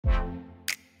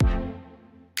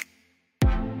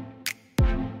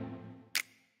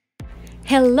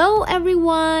Hello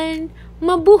everyone!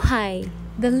 Mabuhay!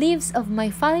 The leaves of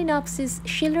my Phalaenopsis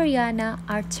Schilleriana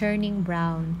are turning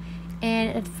brown.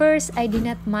 And at first, I did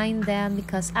not mind them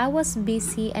because I was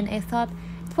busy and I thought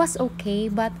it was okay.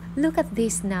 But look at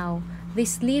this now.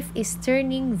 This leaf is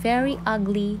turning very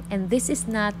ugly and this is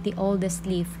not the oldest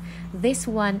leaf. This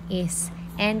one is.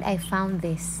 And I found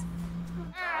this.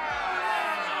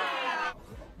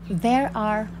 There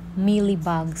are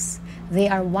Mealybugs. They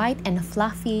are white and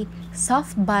fluffy,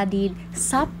 soft-bodied,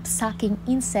 sap-sucking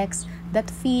insects that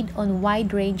feed on a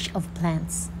wide range of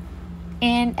plants.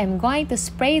 And I'm going to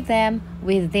spray them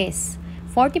with this.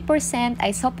 40%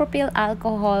 isopropyl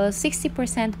alcohol,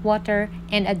 60% water,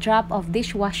 and a drop of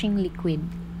dishwashing liquid.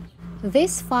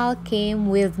 This phal came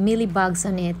with mealybugs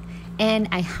on it, and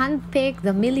I handpicked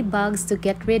the mealybugs to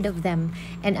get rid of them.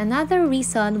 And another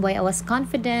reason why I was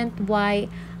confident why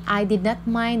I did not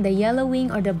mind the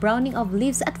yellowing or the browning of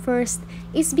leaves at first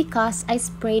is because I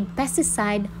sprayed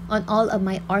pesticide on all of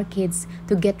my orchids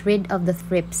to get rid of the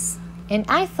thrips. And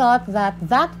I thought that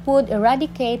that would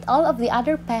eradicate all of the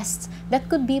other pests that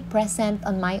could be present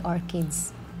on my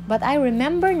orchids. But I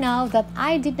remember now that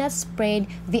I did not spray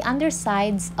the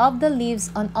undersides of the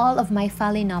leaves on all of my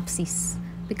Phalaenopsis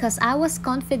because I was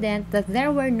confident that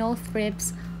there were no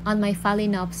thrips on my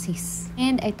Phalaenopsis.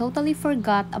 And I totally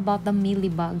forgot about the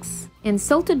mealybugs. And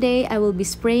so today I will be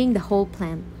spraying the whole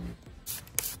plant.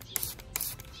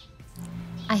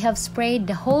 I have sprayed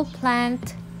the whole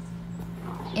plant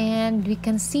and we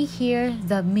can see here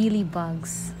the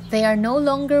mealybugs. They are no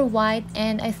longer white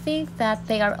and I think that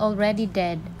they are already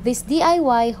dead. This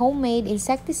DIY homemade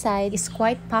insecticide is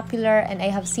quite popular and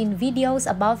I have seen videos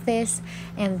about this,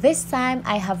 and this time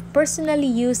I have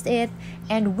personally used it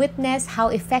and witnessed how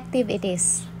effective it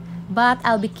is. But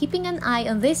I'll be keeping an eye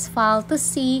on this phal to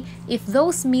see if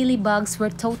those mealybugs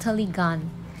were totally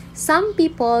gone. Some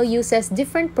people uses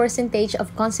different percentage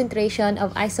of concentration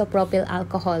of isopropyl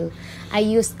alcohol. I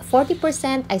used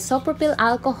 40% isopropyl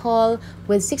alcohol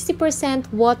with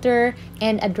 60% water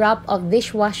and a drop of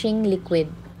dishwashing liquid.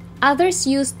 Others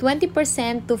use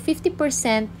 20% to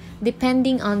 50%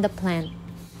 depending on the plant.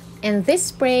 And this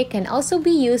spray can also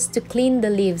be used to clean the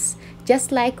leaves,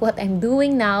 just like what I'm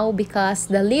doing now because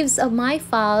the leaves of my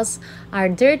phals are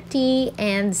dirty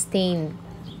and stained.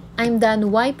 I'm done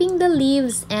wiping the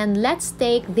leaves and let's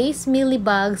take these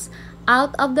mealybugs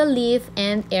out of the leaf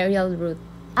and aerial root.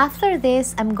 After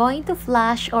this, I'm going to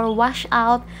flush or wash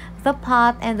out the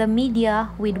pot and the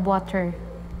media with water.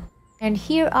 And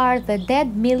here are the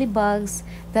dead mealybugs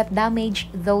that damaged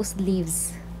those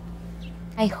leaves.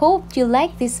 I hope you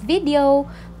like this video.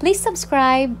 Please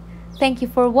subscribe. Thank you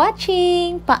for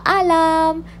watching.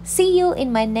 Paalam! See you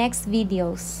in my next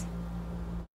videos.